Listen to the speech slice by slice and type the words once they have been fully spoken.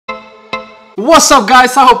What's up,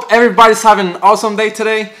 guys? I hope everybody's having an awesome day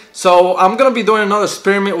today. So I'm gonna be doing another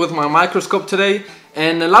experiment with my microscope today,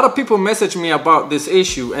 and a lot of people message me about this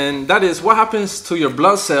issue, and that is what happens to your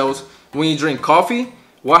blood cells when you drink coffee,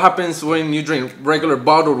 what happens when you drink regular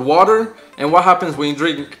bottled water, and what happens when you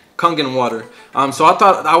drink Kangen water. So I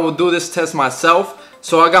thought I would do this test myself.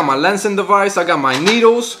 So I got my lensing device, I got my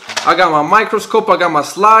needles, I got my microscope, I got my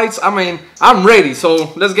slides. I mean, I'm ready.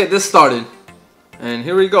 So let's get this started. And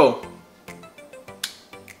here we go.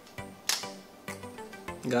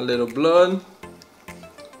 Got a little blood.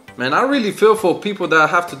 Man, I really feel for people that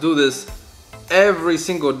have to do this every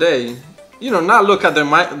single day. You know, not look at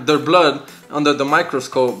their blood under the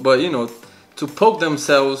microscope, but you know, to poke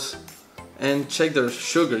themselves and check their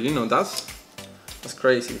sugar. You know, that's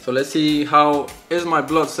crazy. So let's see how is my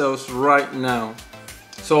blood cells right now.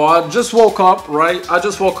 So I just woke up, right? I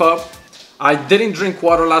just woke up. I didn't drink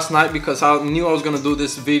water last night because I knew I was gonna do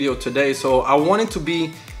this video today. So I wanted to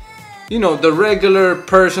be, you know, the regular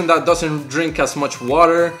person that doesn't drink as much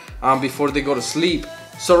water before they go to sleep.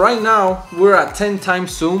 So right now we're at 10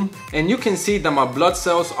 times zoom, and you can see that my blood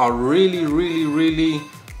cells are really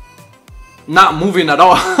not moving at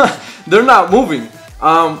all. They're not moving,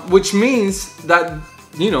 which means that,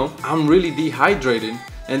 you know, I'm really dehydrated,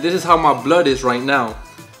 and this is how my blood is right now.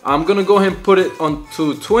 I'm gonna go ahead and put it on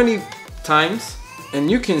to 20 times,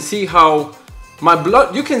 and you can see how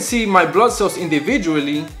you can see my blood cells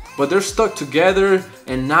individually, but they're stuck together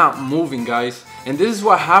and not moving, guys. And this is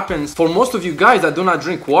what happens for most of you guys that do not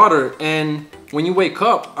drink water. And when you wake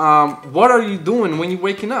up, what are you doing when you're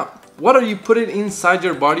waking up? What are you putting inside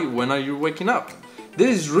your body when are you waking up?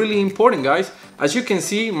 This is really important, guys. As you can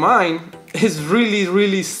see, mine is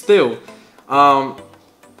really still.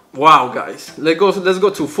 Wow, guys. Let's go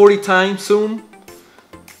to 40 times zoom.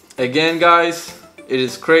 Again, guys, it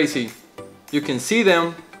is crazy. You can see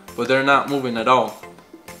them, but they're not moving at all.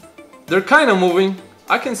 They're kind of moving.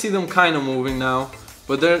 I can see them kind of moving now,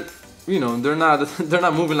 but they're, you know, they're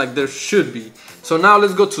not moving like they should be. So now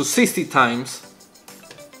let's go to 60 times.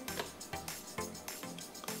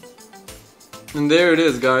 And there it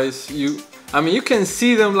is, guys. I mean, you can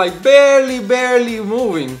see them like barely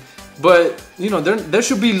moving, but you know, they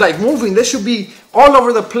should be like moving. They should be all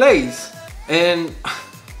over the place, and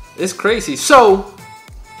it's crazy. So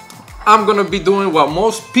I'm gonna be doing what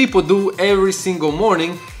most people do every single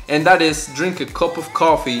morning, and that is drink a cup of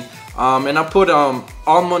coffee. And I put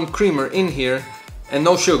almond creamer in here and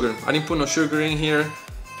no sugar. I didn't put no sugar in here.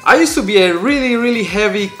 I used to be a really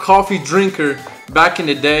heavy coffee drinker back in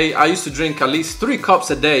the day. I used to drink at least 3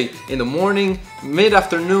 cups a day, in the morning,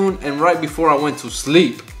 mid-afternoon, and right before I went to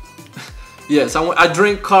sleep. Yes, I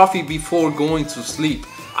drink coffee before going to sleep.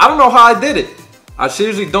 I don't know how I did it. I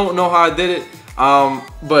seriously don't know how I did it.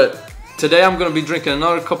 But today I'm gonna be drinking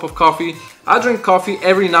another cup of coffee. I drink coffee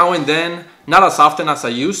every now and then, not as often as I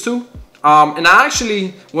used to. And I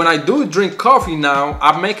actually, when I do drink coffee now,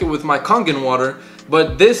 I make it with my Kangen water,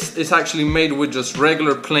 but this is actually made with just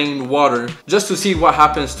regular plain water, just to see what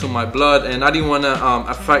happens to my blood. And I didn't want to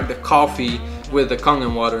affect the coffee with the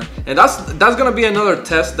Kangen water. And that's gonna be another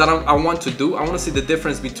test that I want to do. I want to see the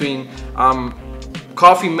difference between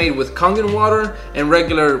coffee made with Kangen water and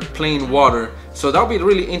regular plain water. So that'll be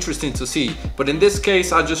really interesting to see. But in this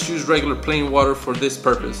case, I just use regular plain water for this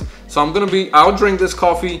purpose. So I'll drink this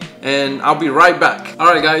coffee and I'll be right back. All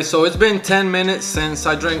right, guys, so it's been 10 minutes since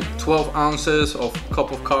I drank 12 ounces of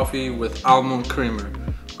cup of coffee with almond creamer.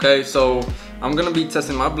 Okay, so I'm gonna be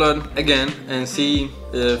testing my blood again and see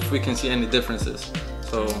if we can see any differences.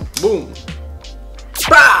 So, boom.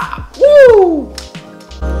 Bah! Woo!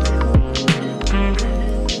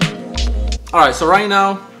 All right, so right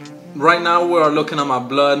now we are looking at my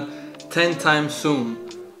blood 10 times zoom.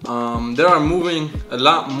 They are moving a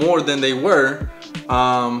lot more than they were,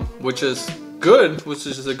 which is good, which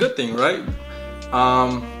is a good thing, right?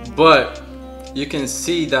 But you can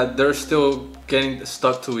see that they're still getting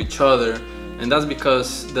stuck to each other, and that's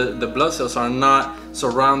because the blood cells are not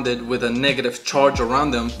surrounded with a negative charge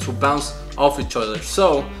around them to bounce off each other.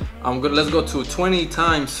 So let's go to 20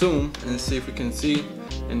 times zoom and see if we can see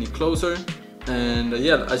any closer. And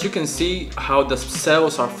yeah, as you can see how the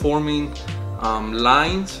cells are forming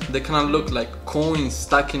lines. They kind of look like coins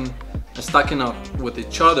stacking up with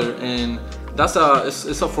each other, and that's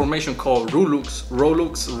it's a formation called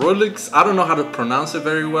Rolux. I don't know how to pronounce it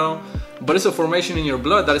very well, but it's a formation in your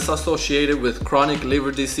blood that is associated with chronic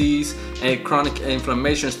liver disease and chronic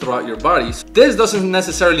inflammations throughout your body. This doesn't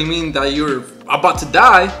necessarily mean that you're about to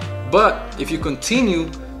die, but if you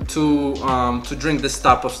continue to drink this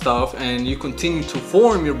type of stuff and you continue to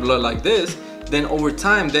form your blood like this, then over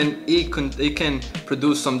time, then it can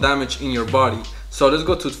produce some damage in your body. So let's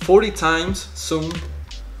go to 40 times zoom.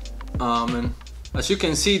 And as you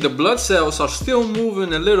can see, the blood cells are still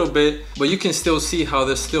moving a little bit, but you can still see how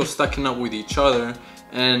they're still stacking up with each other,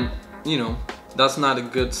 and you know, that's not a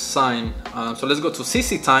good sign. So let's go to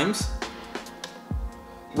 60 times.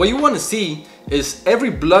 What you want to see is every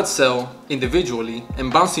blood cell individually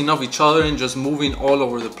and bouncing off each other and just moving all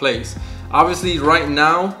over the place. Obviously right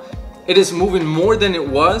now it is moving more than it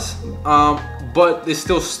was, but it's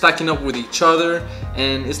still stacking up with each other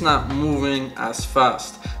and it's not moving as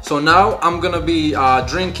fast. So now I'm gonna be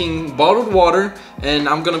drinking bottled water, and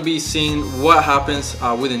I'm gonna be seeing what happens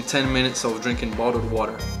within 10 minutes of drinking bottled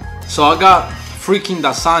water. So I got freaking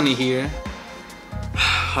Dasani here.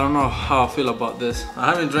 I don't know how I feel about this. I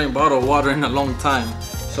haven't drank bottled water in a long time,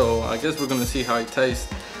 so I guess we're gonna see how it tastes.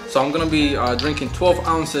 So I'm gonna be drinking 12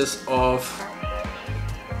 ounces of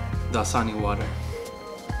Dasani water.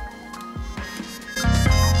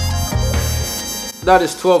 That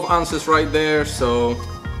is 12 ounces right there, so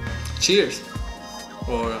cheers.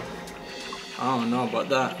 Or I don't know about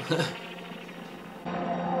that.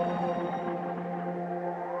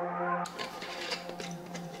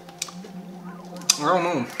 I don't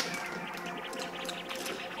know.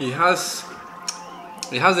 It has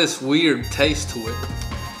this weird taste to it.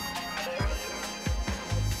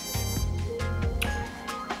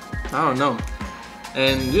 I don't know.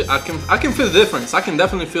 And I can feel the difference. I can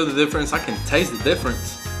definitely feel the difference. I can taste the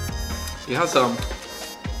difference. It has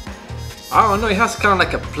I don't know, it has kind of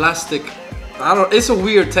like a plastic, it's a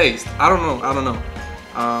weird taste. I don't know.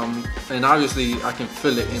 And obviously I can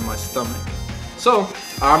feel it in my stomach. So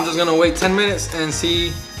I'm just gonna wait 10 minutes and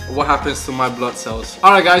see what happens to my blood cells.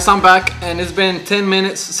 Alright guys, I'm back, and it's been 10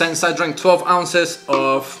 minutes since I drank 12 ounces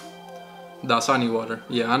of Dasani water.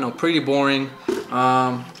 Yeah, I know, pretty boring.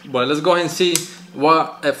 But let's go ahead and see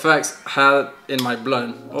what effects had in my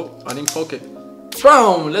blood. Oh, I didn't poke it.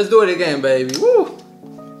 Boom! Let's do it again, baby. Woo!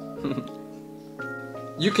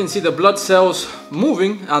 You can see the blood cells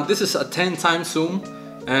moving. This is a 10 times zoom,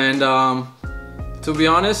 and to be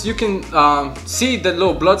honest, you can see the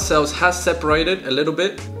little blood cells has separated a little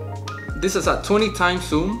bit. This is a 20 times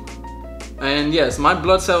zoom, and yes, my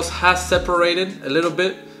blood cells has separated a little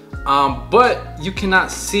bit, but you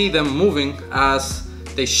cannot see them moving as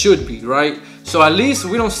they should be, right? So at least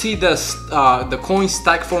we don't see the coin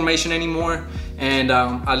stack formation anymore, and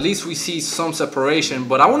at least we see some separation,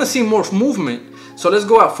 but I want to see more movement. So let's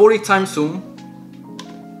go at 40 times zoom.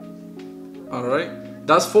 All right,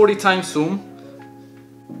 that's 40 times zoom.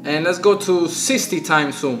 And let's go to 60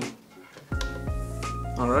 times zoom.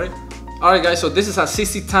 All right guys, so this is a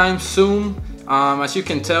 60 times zoom. As you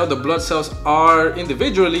can tell, the blood cells are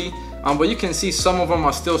individually, but you can see some of them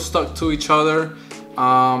are still stuck to each other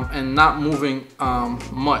and not moving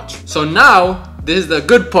much. So now this is the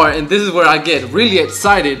good part, and this is where I get really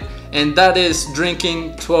excited, and that is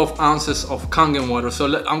drinking 12 ounces of Kangen water.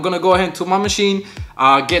 So I'm gonna go ahead to my machine,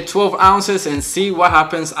 get 12 ounces and see what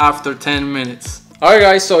happens after 10 minutes. Alright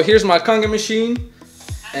guys, so here's my Kangen machine,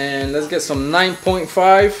 and let's get some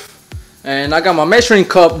 9.5, and I got my measuring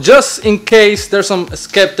cup just in case there's some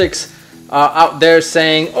skeptics out there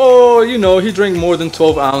saying, oh, you know, he drank more than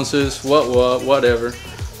 12 ounces, whatever.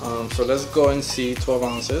 So let's go and see 12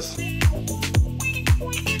 ounces.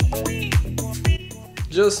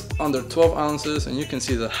 Just under 12 ounces, and you can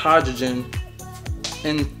see the hydrogen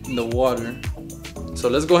in the water. So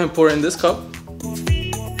let's go ahead and pour it in this cup.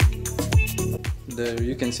 There,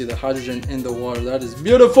 you can see the hydrogen in the water. That is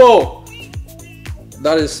beautiful.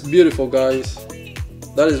 That is beautiful, guys.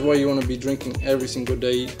 That is what you want to be drinking every single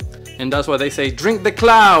day, and that's why they say drink the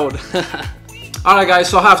cloud. Alright guys,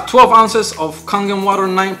 so I have 12 ounces of Kangen water,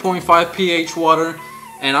 9.5 pH water,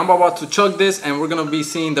 and I'm about to chug this, and we're gonna be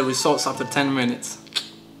seeing the results after 10 minutes.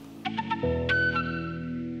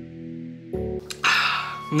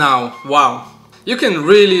 Now, wow, you can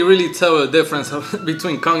really tell the difference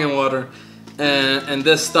between Kangen water and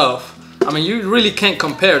this stuff. I mean, you really can't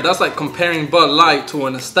compare. That's like comparing Bud Light to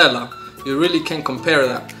an Estella. You really can't compare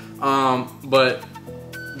that. But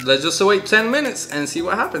let's just wait 10 minutes and see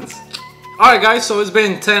what happens. Alright guys, so it's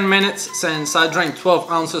been 10 minutes since I drank 12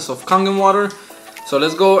 ounces of Kangen water. So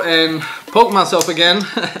let's go and poke myself again.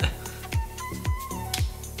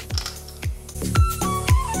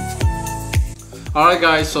 Alright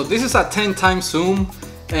guys, so this is a 10 times zoom,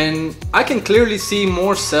 and I can clearly see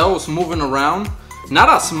more cells moving around. Not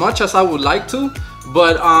as much as I would like to,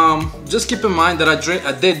 but just keep in mind that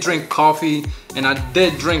I did drink coffee and I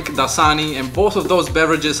did drink Dasani, and both of those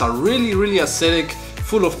beverages are really acidic,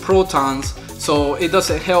 full of protons, so it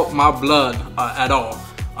doesn't help my blood at all.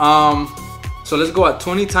 So let's go at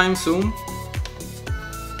 20 times zoom.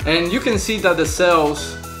 And you can see that the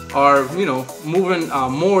cells are, you know, moving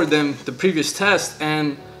more than the previous test.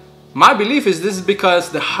 And my belief is this is because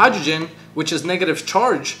the hydrogen, which is negative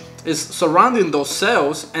charge, is surrounding those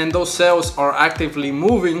cells, and those cells are actively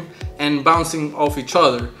moving and bouncing off each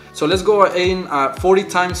other. So let's go in 40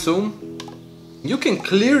 times zoom. You can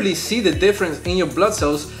clearly see the difference in your blood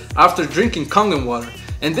cells after drinking Kangen water.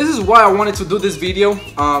 And this is why I wanted to do this video.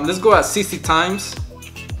 Let's go at 60 times.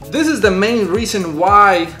 This is the main reason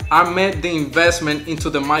why I made the investment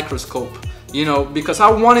into the microscope. You know, because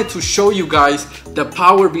I wanted to show you guys the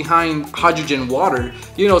power behind hydrogen water.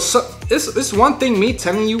 You know, so it's one thing me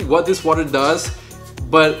telling you what this water does,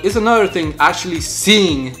 but it's another thing actually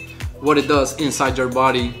seeing what it does inside your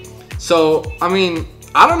body. So, I mean,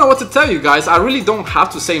 I don't know what to tell you guys. I really don't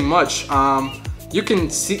have to say much. You can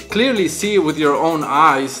clearly see with your own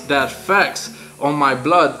eyes the effects on my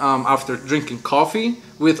blood after drinking coffee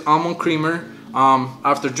with almond creamer,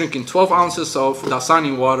 after drinking 12 ounces of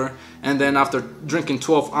Dasani water, and then after drinking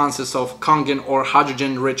 12 ounces of Kangen or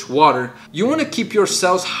hydrogen-rich water. You want to keep your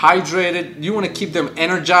cells hydrated, you want to keep them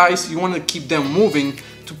energized, you want to keep them moving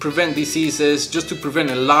to prevent diseases, just to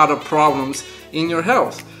prevent a lot of problems in your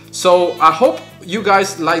health. So I hope you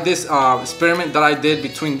guys like this experiment that I did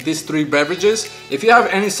between these three beverages. If you have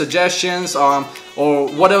any suggestions or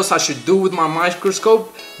what else I should do with my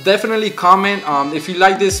microscope, definitely comment. If you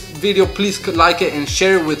like this video, please like it and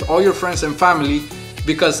share it with all your friends and family,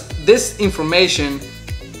 because this information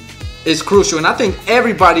is crucial, and I think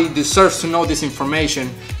everybody deserves to know this information.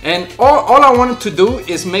 And all I wanted to do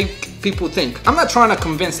is make people think. I'm not trying to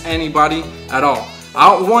convince anybody at all.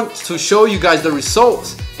 I want to show you guys the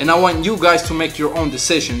results, and I want you guys to make your own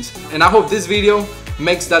decisions. And I hope this video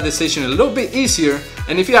makes that decision a little bit easier.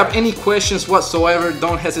 And if you have any questions whatsoever,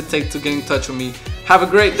 don't hesitate to get in touch with me. Have a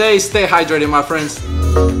great day. Stay hydrated, my friends.